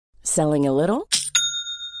Selling a little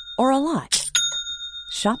or a lot?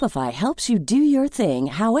 Shopify helps you do your thing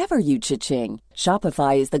however you cha-ching.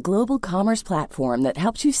 Shopify is the global commerce platform that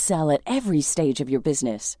helps you sell at every stage of your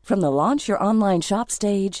business. From the launch your online shop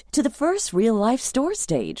stage to the first real-life store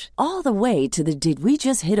stage, all the way to the did we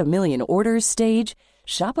just hit a million orders stage.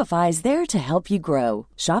 Shopify is there to help you grow.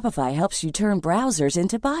 Shopify helps you turn browsers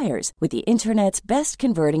into buyers with the internet's best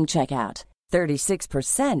converting checkout.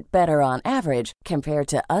 36% better on average compared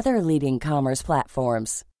to other leading commerce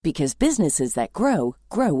platforms. Because businesses that grow,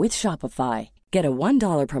 grow with Shopify. Get a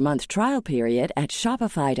 $1 per month trial period at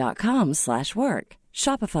shopify.com/work.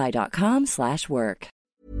 Shopify.com/work.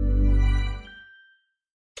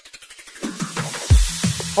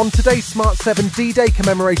 On today's Smart 7, D-Day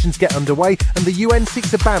commemorations get underway and the UN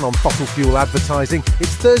seeks a ban on fossil fuel advertising.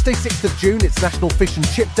 It's Thursday, 6th of June, it's National Fish and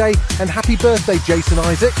Chip Day, and happy birthday, Jason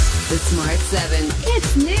Isaacs. The Smart 7.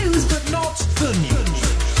 It's news, but not the news.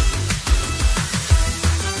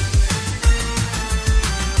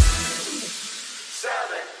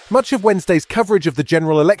 Much of Wednesday's coverage of the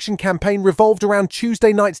general election campaign revolved around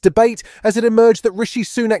Tuesday night's debate as it emerged that Rishi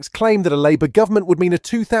Sunak's claim that a Labour government would mean a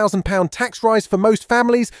 £2,000 tax rise for most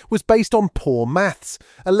families was based on poor maths.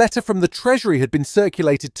 A letter from the Treasury had been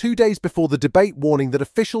circulated 2 days before the debate warning that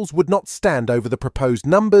officials would not stand over the proposed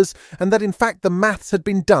numbers and that in fact the maths had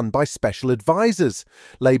been done by special advisers.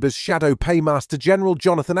 Labour's shadow paymaster general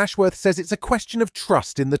Jonathan Ashworth says it's a question of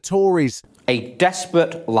trust in the Tories. A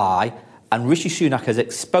desperate lie. And Rishi Sunak has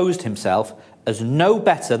exposed himself as no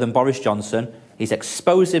better than Boris Johnson. He's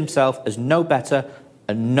exposed himself as no better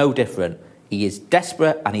and no different. He is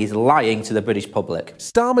desperate and he is lying to the British public.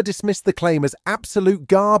 Starmer dismissed the claim as absolute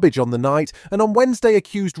garbage on the night and on Wednesday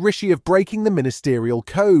accused Rishi of breaking the ministerial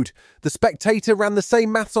code. The Spectator ran the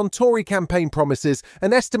same maths on Tory campaign promises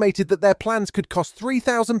and estimated that their plans could cost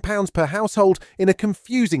 £3,000 per household in a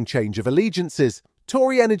confusing change of allegiances.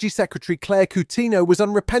 Tory Energy Secretary Claire Coutinho was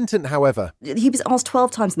unrepentant, however. He was asked 12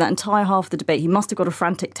 times in that entire half of the debate. He must have got a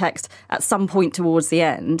frantic text at some point towards the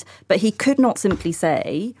end, but he could not simply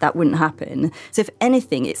say that wouldn't happen. So if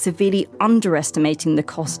anything, it's severely underestimating the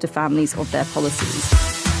cost to families of their policies.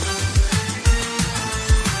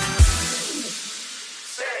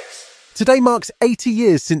 Today marks 80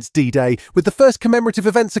 years since D-Day, with the first commemorative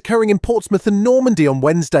events occurring in Portsmouth and Normandy on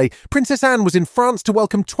Wednesday. Princess Anne was in France to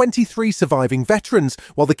welcome 23 surviving veterans,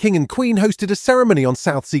 while the King and Queen hosted a ceremony on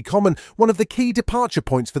Southsea Common, one of the key departure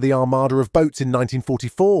points for the Armada of boats in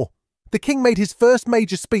 1944. The King made his first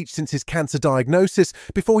major speech since his cancer diagnosis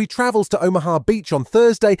before he travels to Omaha Beach on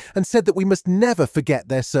Thursday and said that we must never forget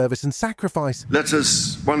their service and sacrifice. Let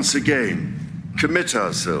us once again commit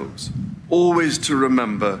ourselves always to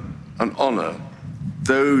remember and honour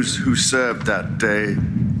those who served that day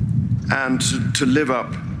and to live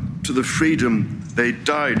up to the freedom they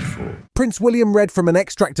died for. Prince William read from an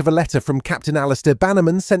extract of a letter from Captain Alistair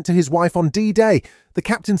Bannerman sent to his wife on D-Day. The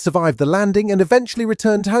captain survived the landing and eventually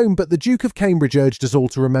returned home, but the Duke of Cambridge urged us all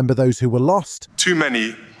to remember those who were lost. Too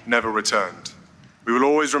many never returned. We will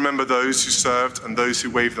always remember those who served and those who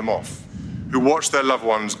waved them off, who watched their loved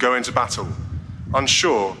ones go into battle,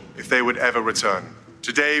 unsure if they would ever return.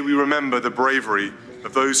 Today we remember the bravery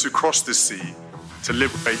of those who crossed this sea to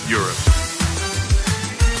liberate Europe.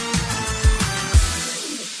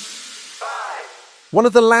 One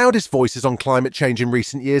of the loudest voices on climate change in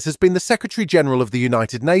recent years has been the Secretary-General of the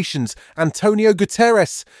United Nations, Antonio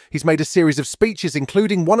Guterres. He's made a series of speeches,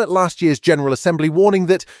 including one at last year's General Assembly warning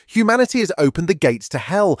that humanity has opened the gates to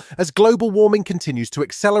hell as global warming continues to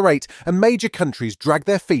accelerate and major countries drag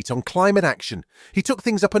their feet on climate action. He took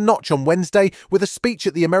things up a notch on Wednesday with a speech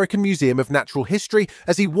at the American Museum of Natural History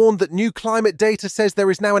as he warned that new climate data says there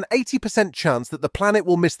is now an 80% chance that the planet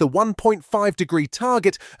will miss the 1.5-degree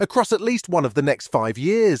target across at least one of the next 5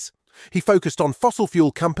 years. He focused on fossil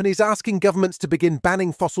fuel companies, asking governments to begin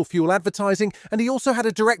banning fossil fuel advertising, and he also had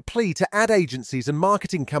a direct plea to ad agencies and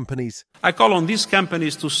marketing companies. I call on these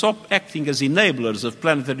companies to stop acting as enablers of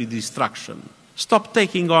planetary destruction. Stop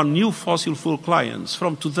taking on new fossil fuel clients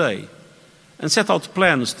from today and set out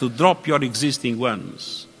plans to drop your existing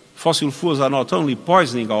ones. Fossil fuels are not only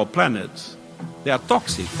poisoning our planet, they are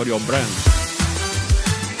toxic for your brand.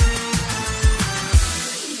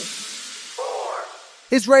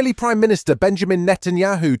 Israeli Prime Minister Benjamin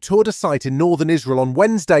Netanyahu toured a site in northern Israel on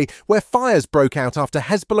Wednesday where fires broke out after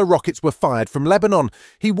Hezbollah rockets were fired from Lebanon.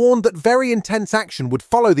 He warned that very intense action would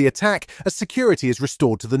follow the attack as security is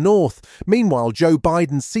restored to the north. Meanwhile, Joe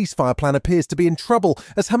Biden's ceasefire plan appears to be in trouble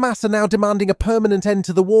as Hamas are now demanding a permanent end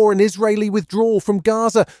to the war and Israeli withdrawal from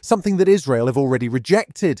Gaza, something that Israel have already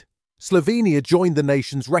rejected. Slovenia joined the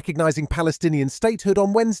nations recognising Palestinian statehood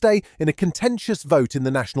on Wednesday in a contentious vote in the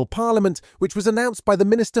national parliament, which was announced by the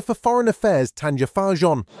Minister for Foreign Affairs, Tanja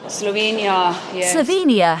Fajon.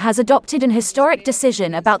 Slovenia has adopted an historic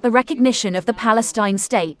decision about the recognition of the Palestine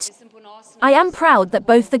state. I am proud that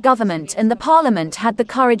both the government and the parliament had the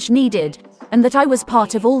courage needed, and that I was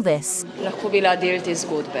part of all this.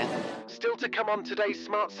 Still to come on today's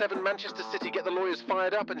Smart 7, Manchester City get the lawyers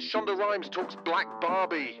fired up and Shonda Rhimes talks Black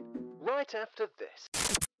Barbie. Right after this.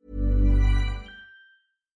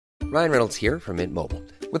 Ryan Reynolds here from Mint Mobile.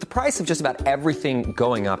 With the price of just about everything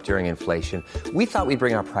going up during inflation, we thought we'd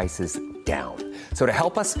bring our prices down. So to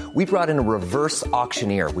help us, we brought in a reverse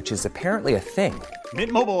auctioneer, which is apparently a thing.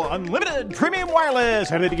 Mint Mobile Unlimited Premium Wireless.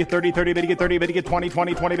 How to get 30, 30, bit to get 30, bit to get 20,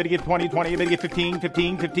 20, 20, bit to get 20, 20, bit to get 15,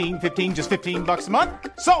 15, 15, 15, just $15 a month?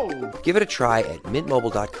 Sold! Give it a try at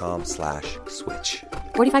mintmobile.com/switch.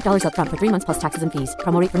 $45 up front for 3 months plus taxes and fees.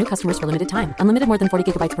 Promo rate for new customers for limited time. Unlimited more than 40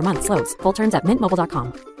 gigabytes per month. Slows full terms at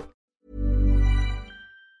mintmobile.com.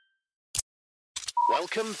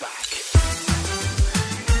 Welcome back.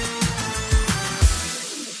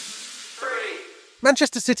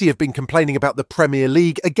 Manchester City have been complaining about the Premier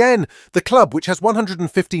League again. The club, which has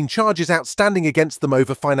 115 charges outstanding against them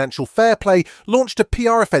over financial fair play, launched a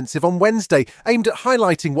PR offensive on Wednesday aimed at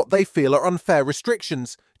highlighting what they feel are unfair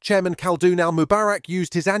restrictions. Chairman Khaldoon Al-Mubarak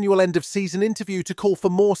used his annual end-of-season interview to call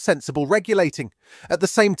for more sensible regulating. At the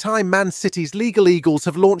same time, Man City's legal eagles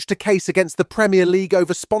have launched a case against the Premier League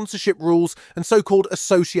over sponsorship rules and so-called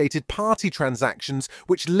associated party transactions,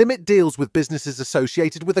 which limit deals with businesses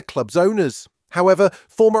associated with a club's owners. However,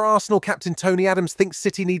 former Arsenal captain Tony Adams thinks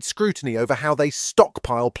City needs scrutiny over how they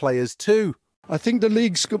stockpile players too. I think the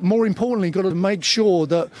league's more importantly got to make sure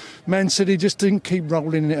that Man City just didn't keep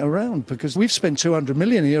rolling it around, because we've spent 200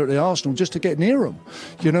 million here at the Arsenal just to get near them,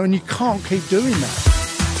 and you can't keep doing that.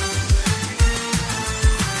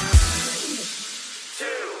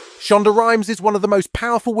 Shonda Rhimes is one of the most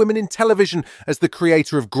powerful women in television as the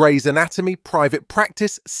creator of Grey's Anatomy, Private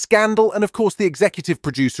Practice, Scandal, and of course the executive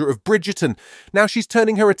producer of Bridgerton. Now she's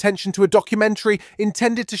turning her attention to a documentary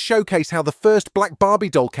intended to showcase how the first Black Barbie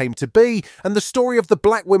doll came to be and the story of the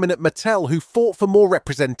black women at Mattel who fought for more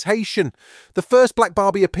representation. The first Black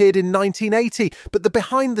Barbie appeared in 1980, but the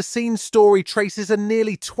behind-the-scenes story traces a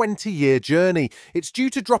nearly 20-year journey. It's due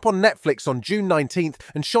to drop on Netflix on June 19th,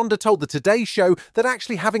 and Shonda told the Today Show that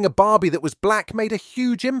actually having a Barbie that was black made a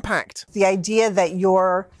huge impact. The idea that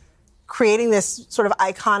you're creating this sort of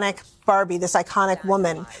iconic Barbie, this iconic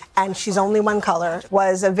woman, and she's only one color,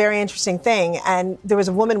 was a very interesting thing. And there was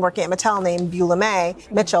a woman working at Mattel named Beulah May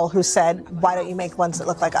Mitchell who said, why don't you make ones that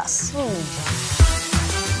look like us?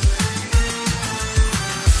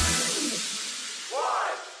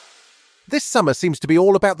 This summer seems to be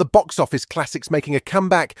all about the box office classics making a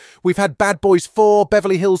comeback. We've had Bad Boys 4,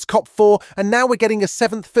 Beverly Hills Cop 4, and now we're getting a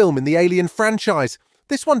 7th film in the Alien franchise.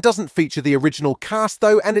 This one doesn't feature the original cast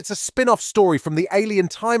though, and it's a spin-off story from the Alien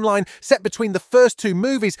timeline set between the first 2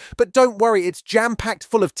 movies, but don't worry, it's jam-packed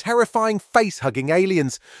full of terrifying face-hugging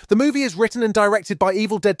aliens. The movie is written and directed by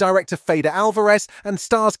Evil Dead director Fede Alvarez and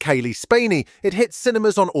stars Kaylee Spaney. It hits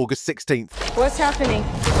cinemas on August 16th. What's happening?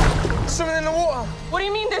 Something in the water. What do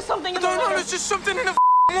you mean there's something in the water? No, there's just something in the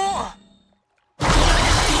water.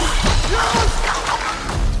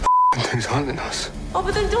 Things hunting us.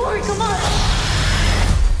 Open the door, come on.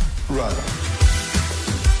 Run.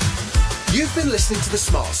 You've been listening to the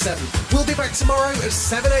Smart 7. We'll be back tomorrow at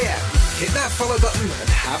 7 a.m. Hit that follow button and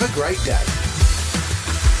have a great day.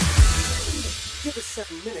 Give us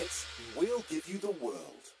 7 minutes, we'll give you the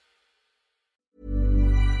world.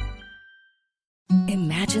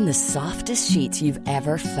 Imagine the softest sheets you've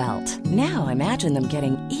ever felt. Now imagine them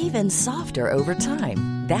getting even softer over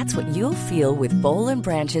time. That's what you'll feel with Boll &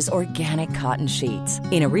 Branch's organic cotton sheets.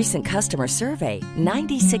 In a recent customer survey,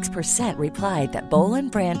 96% replied that Boll &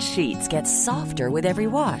 Branch sheets get softer with every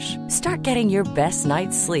wash. Start getting your best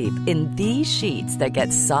night's sleep in these sheets that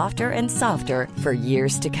get softer and softer for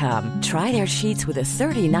years to come. Try their sheets with a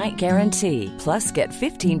 30-night guarantee. Plus, get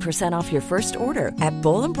 15% off your first order at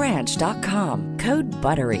bollandbranch.com. Code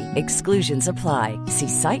BUTTERY. Exclusions apply. See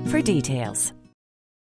site for details.